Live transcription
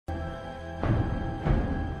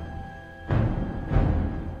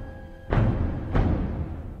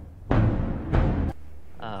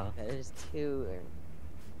there's two.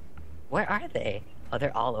 Where are they? Oh,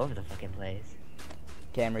 they're all over the fucking place.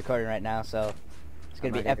 Okay, I'm recording right now, so it's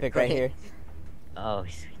gonna be already epic right here. Oh,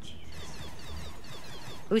 sweet Jesus.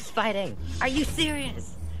 Who's fighting? Are you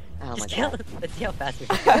serious? Oh Just my kill god. them. Let's see how fast we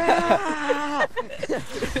can.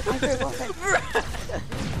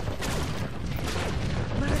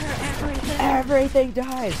 Murder everything. Everything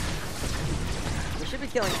dies. We should be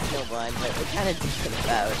killing Snowblind, but we kind of just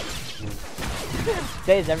about.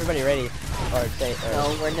 Say, is everybody ready? Or say,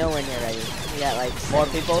 No, we're nowhere near ready. We got like more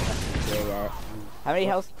people? here yet. How many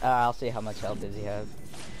health? I'll see how much health does he have.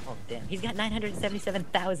 Oh, damn. He's got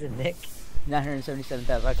 977,000, Nick.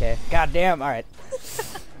 977,000. Okay. God damn. All right.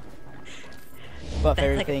 Buff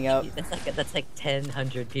everything up. That's like 1,000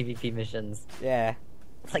 PvP missions. Yeah.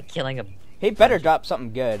 It's like killing a... He better drop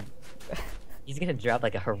something good. He's gonna drop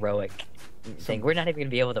like a heroic thing. We're not even gonna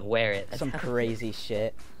be able to wear it. That's Some how- crazy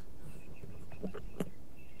shit.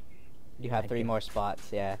 You have 3 more spots,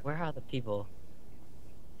 yeah. Where are the people?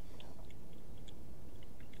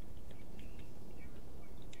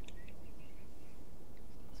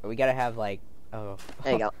 So we gotta have like, oh.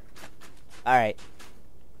 There you go. Alright.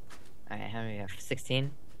 Alright, how many?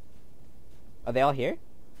 16? Are they all here?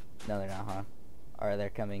 No, they're not, huh? Or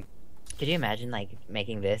they're coming. Could you imagine like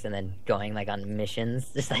making this and then going like on missions?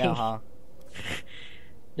 Just like, No, huh?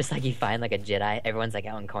 just like you find like a Jedi. Everyone's like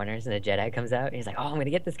out in corners, and a Jedi comes out. And he's like, "Oh, I'm gonna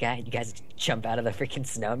get this guy." And you guys jump out of the freaking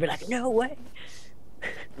snow and be like, "No way!"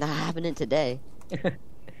 Not happening today.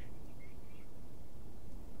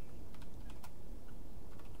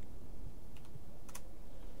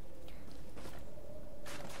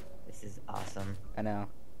 This is awesome. I know.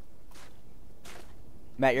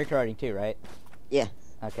 Matt, you're recording too, right? Yeah.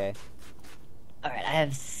 Okay. All right, I have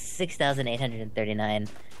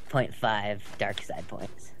 6,839.5 dark side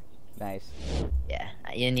points. Nice. Yeah,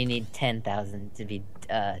 and you need 10,000 to be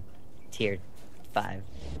tier 5.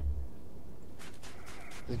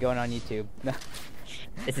 This is going on YouTube.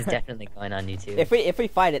 This is definitely going on YouTube. If we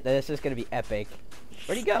fight it, then this is gonna be epic.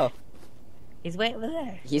 Where'd he go? He's way over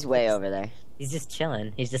there. He's way over there. He's just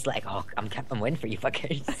chilling. He's just like, "Oh, I'm waiting for you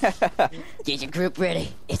fuckers." Get your group ready.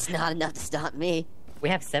 It's not enough to stop me. We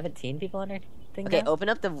have 17 people on our thing Okay, now? open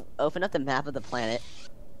up the map of the planet.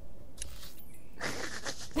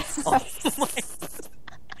 Oh my...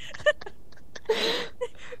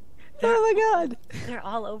 Oh my god. They're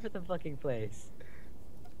all over the fucking place.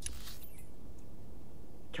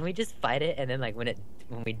 Can we just fight it and then like when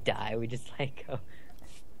we die we just like go?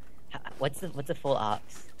 What's a full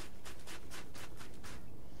ops?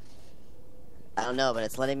 I don't know, but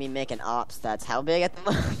it's letting me make an ops that's how big at the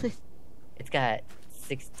moment? It's got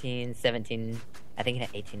 16, 17, I think it had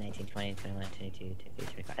 18, 19, 20, 21, 22,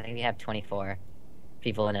 23, 24. I think we have 24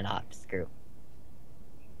 people in an ops group.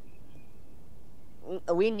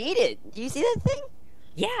 We need it. Do you see that thing?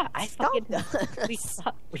 Yeah, I Stop fucking that.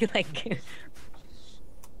 we like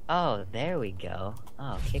Oh, there we go.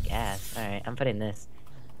 Oh, kick ass. Alright, I'm putting this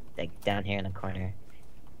like down here in the corner.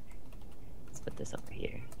 Let's put this over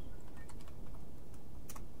here.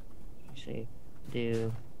 Actually,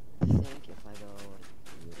 do I think if I go like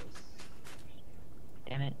this.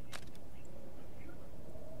 damn it.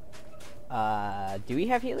 Do we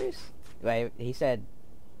have healers? Wait, he said.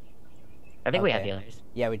 I think we have Okay. healers.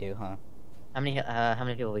 Yeah, we do, huh? How many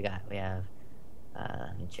people we got? We have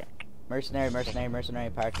let me check. Mercenary,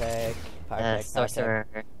 Pyrotech, Sorcerer.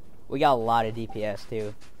 We got a lot of DPS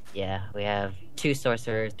too. Yeah, we have 2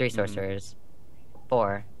 sorcerers, 3 sorcerers,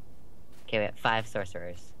 4. Okay, we have 5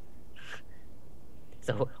 sorcerers.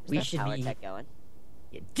 So we Is should that power be. tech going?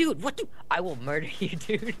 Yeah, dude, what the? I will murder you,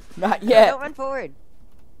 dude. Not No, yet. don't run forward.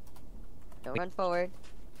 Don't run forward.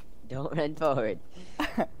 Don't run forward.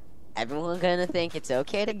 Everyone's gonna think it's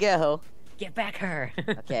okay to go. Get back her.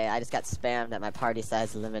 Okay, I just got spammed that my party size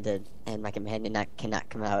is limited and my companion cannot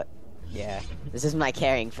come out. Yeah. This is my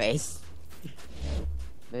carrying face.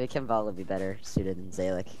 Maybe Kimval would be better suited than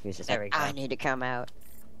Zalek. He's just There like, we go. I need to come out.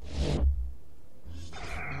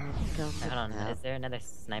 Hold on, is there another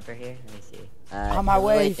sniper here? Let me see. On my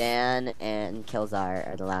way. Dan and Kilzar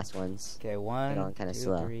are the last ones. Okay, going 1, kinda 2,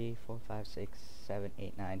 slow. 3, 4, 5, 6, 7,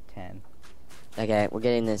 8, 9, 10. Okay, we're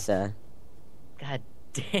getting this, God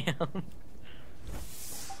damn.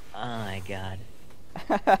 Oh my god.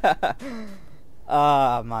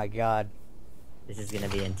 Oh my god. This is gonna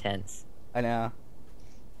be intense. I know.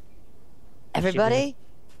 Everybody,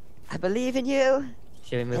 I believe in you.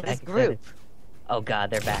 Should we move And this back? group. Oh god,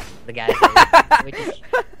 they're back. The guys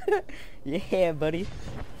are... Yeah, buddy.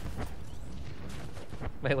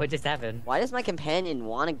 Wait, what just happened? Why does my companion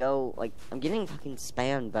want to go, like, I'm getting fucking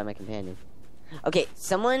spammed by my companion. Okay,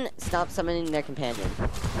 someone stop summoning their companion.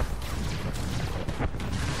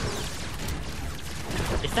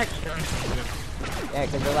 just start killing people. Yeah,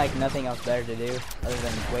 because there's like nothing else better to do other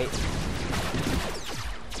than wait.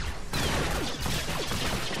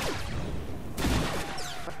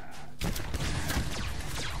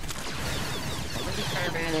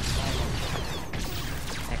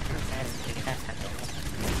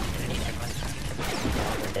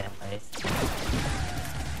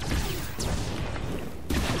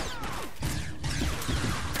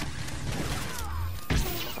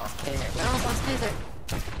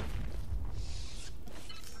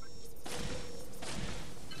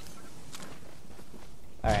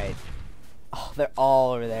 Alright. Oh, they're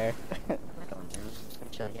all over there.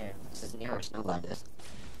 Chill here. This is near where Snowblind is.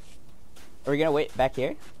 Are we gonna wait back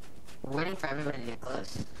here? We're waiting for everybody to get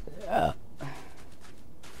close. Oh.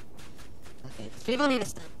 Okay, people need to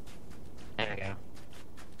stop. There we go.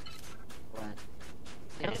 What?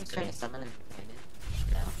 I don't think trying to summon him.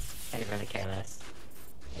 No, I didn't really care less.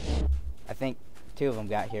 I think 2 of them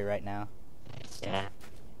got here right now. Yeah.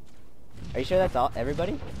 Are you sure that's all?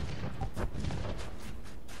 Everybody?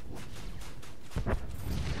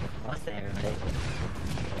 Most of everybody.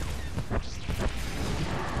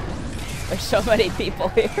 There's so many people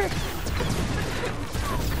here.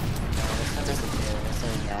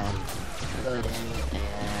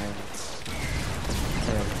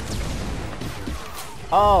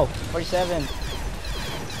 Oh, 47.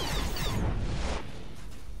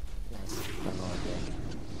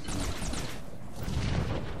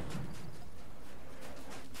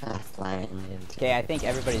 Okay, I think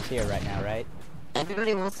everybody's here right now, right?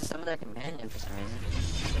 Everybody wants to summon their companion for some reason.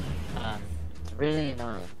 It's really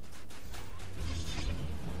annoying.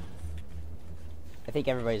 I think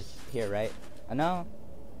everybody's here, right? Oh, no?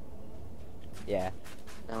 Yeah.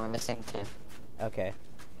 No, we're missing 2. Okay.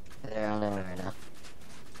 They're on their way right now.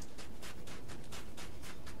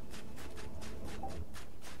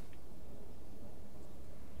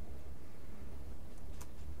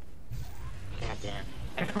 Goddamn.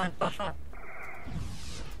 Everyone buff up.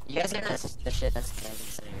 You guys hear this? The shit that's Kansas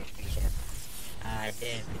City Reach ship. I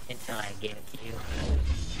did until I gave it to you.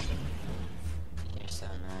 You're so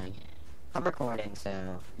annoying. I'm recording,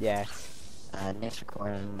 so Yeah. Nick's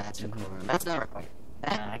recording, Matt's recording. Matt's not recording.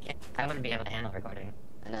 No, I can't. I wouldn't be able to handle recording.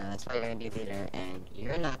 I know, that's why you're gonna be leader, and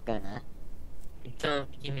you're not gonna.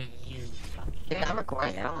 Don't give me you. Dude, I'm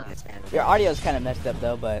recording, I don't want to expand. Your audio's kind of messed up,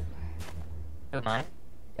 though, but Who am I?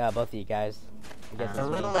 both of you guys. I guess It's a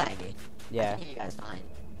it's little me. laggy. I Yeah. can hear you guys fine.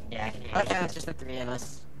 Yeah, I can hear Okay, you. it's just the 3 of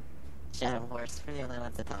us. Shadow Horse, we're the only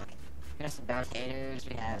ones to talk. We have some barricaders,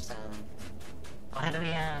 we have some. Well, how do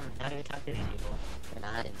we talk to these people? We're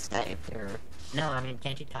not in Skype, or. No, I mean,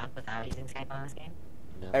 can't you talk without using Skype on this game?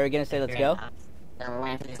 No. Are we gonna say If let's you're go? in ops? No, we're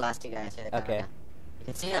waiting for these last 2 guys here. They're coming Okay. now. You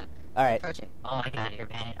can see them. Alright. Approaching. Oh my god, you're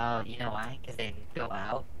banned. Oh, you know why? Because they go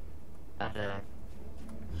out of the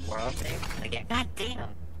world thing and they get. God damn!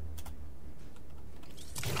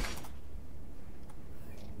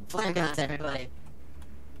 Flare guns, everybody.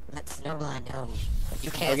 Let Snowblind know.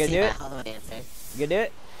 You can't gonna see do my it? hollow dancer. You gonna do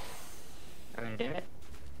it? Are we gonna do it?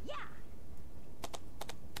 Yeah.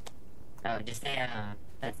 Oh, just say,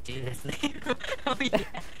 let's do this thing. Oh yeah,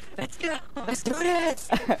 let's go! Let's do this!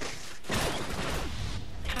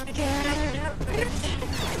 Time to get out!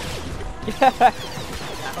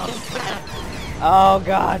 Oh,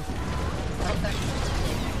 God.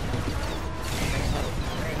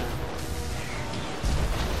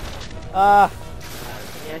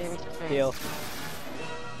 Heal.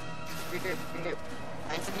 Regroup.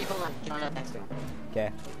 Find some people and join up next to him.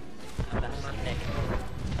 Okay. I'm on Nick.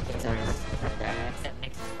 Okay, sorry. Except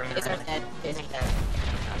Nick's further. These are dead. These are dead.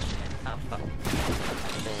 Oh shit. Oh fuck.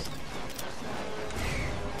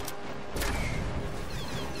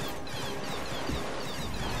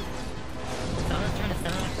 Someone's trying to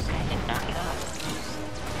summon a companion. Knock it off.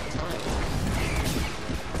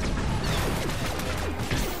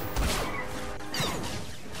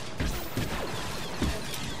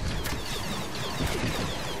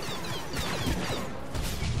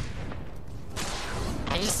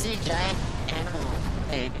 I just see a giant animal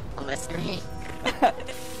egg on my screen. Are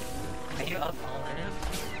you up all in him?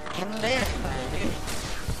 I'm there, dude.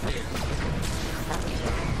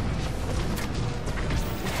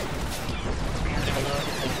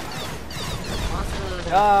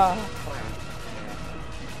 Ah.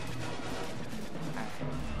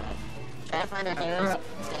 Try to find our healers.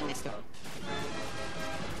 Stand next to him.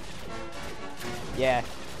 Yeah.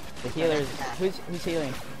 The healers. Who's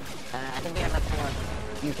healing? I think we have left one.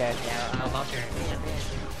 Okay. Yeah, Walter.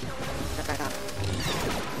 Step back up.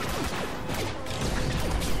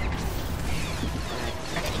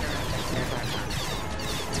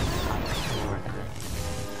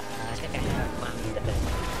 I think I have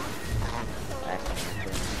one.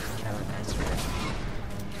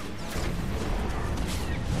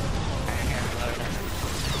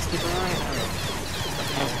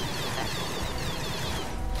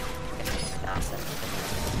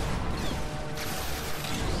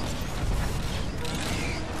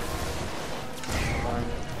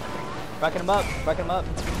 Fucking him up. Fucking him up.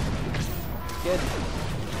 Good.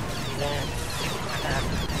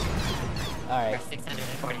 Alright.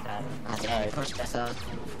 645. Alright. Push myself.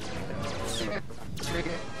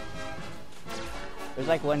 Trigger. There's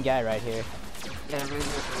like one guy right here. Yeah, really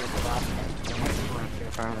the boss.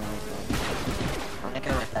 I'm gonna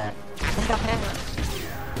go with that.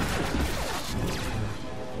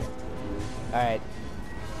 Alright.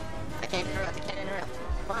 I can't interrupt.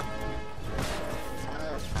 Come on.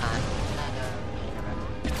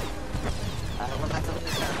 We're back to the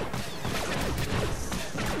stuff.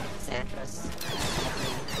 Santos.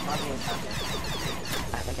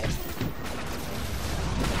 Okay.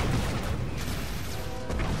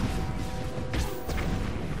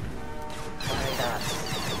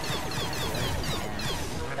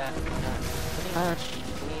 Pretty much.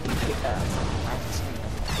 We need to keep that.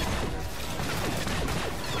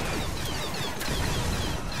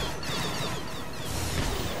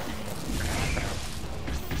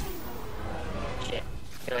 Shit.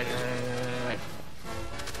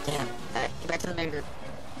 Damn. Alright, get back to the main group.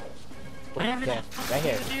 Whatever Okay, right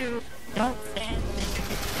here. you do, don't stand.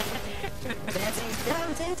 Dances! No,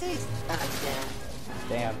 dances! Oh, damn.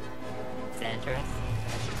 Damn. Santos.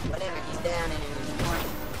 Whatever, he's down and he's going.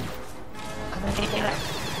 I'm gonna take it up.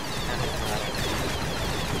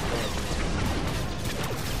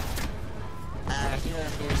 You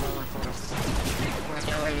have to do lower force. We're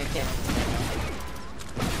nowhere you can.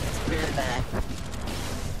 It's really bad.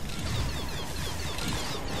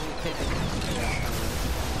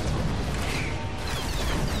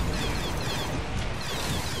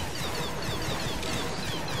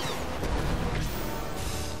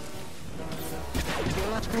 Too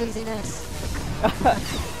much craziness. I don't know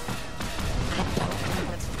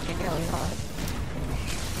what's particularly hard.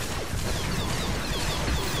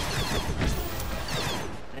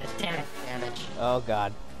 Damage. Oh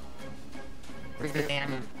god. Where's the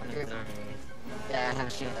damage? Yeah, I have a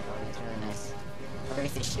shield like always, it's really nice.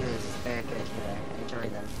 Racy's shoes is very good here. I enjoy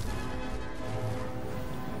them.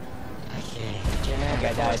 Okay, One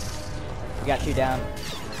guy died. We got two down. Yeah,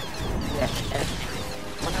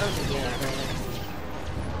 one of those is yeah,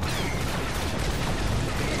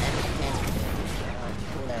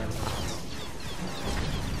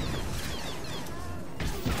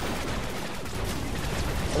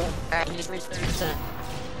 alright, he just reached 30%.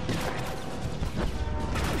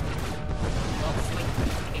 Oh, sweet. I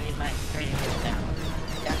can use my training wheels now.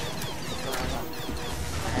 Yeah.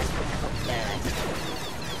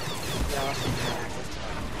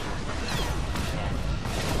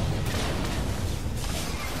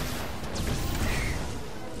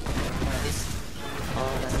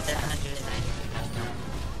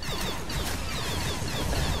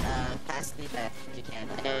 Pass me back if you can.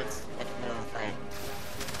 I know it's at the middle of the fight.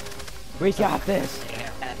 We got this.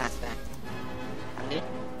 Pass back. I'm good?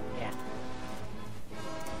 Yeah.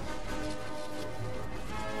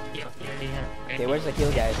 Okay, where's the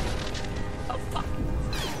kill guys? Oh, fuck.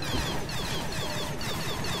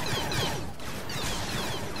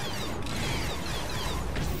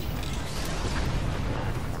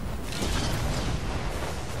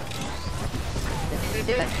 Did we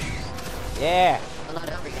do it? Yeah. I'm not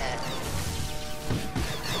over yet.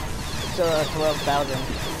 So 12,000.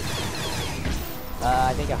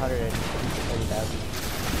 I think 130,000.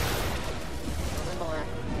 A little more.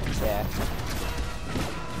 Yeah.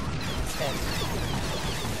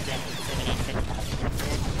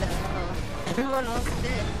 Everyone else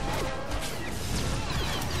did.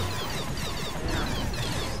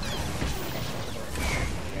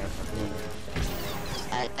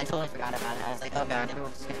 I totally forgot about it. I was like, oh god,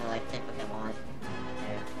 everyone's just gonna like take what they want.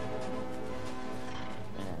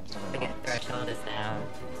 The threshold is now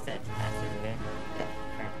set to passive.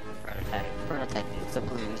 Prototype. Prototype, so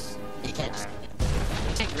blues. You can't just...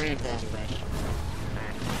 You take greens as you wish.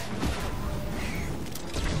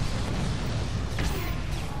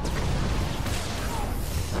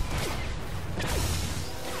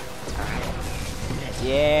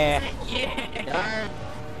 Yeah. Yeah! Darn!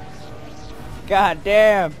 God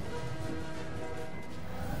damn. Hey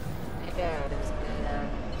there, there's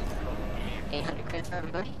the 800 credits for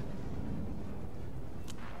everybody.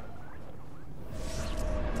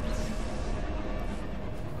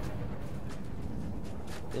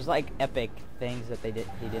 There's like epic things that he didn't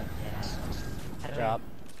Yeah. drop.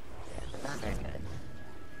 Not very good.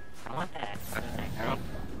 I want that prototype, right?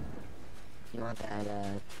 You want that,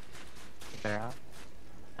 barrel?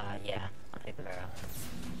 Yeah. I'll take the barrel.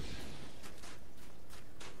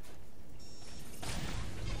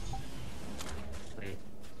 Sweet.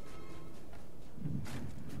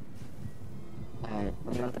 Alright,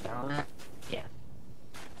 what do you want the barrel at? Yeah.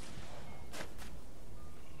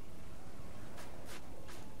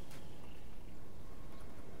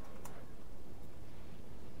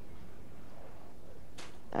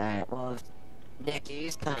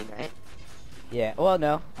 Yeah. Well,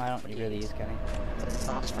 no, I don't really use cunning. So this is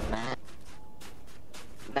all just from Matt.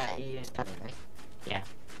 Matt, you use cunning, right? Yeah.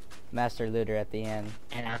 Master looter at the end.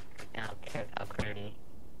 And I'll Curdy.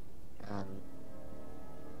 Um,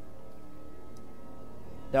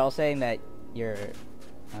 They're all saying that you're.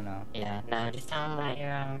 I don't know. Yeah, no, just tell them that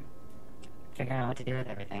you're, figuring out what to do with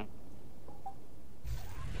everything.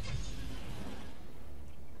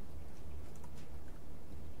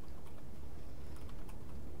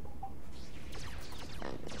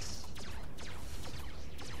 and this.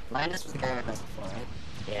 Linus was the guy with us before, right?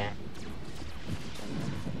 Yeah.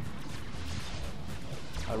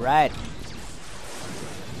 All right.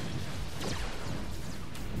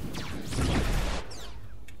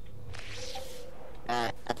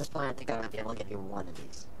 At this point, I think I might be able to get you one of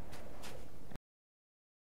these.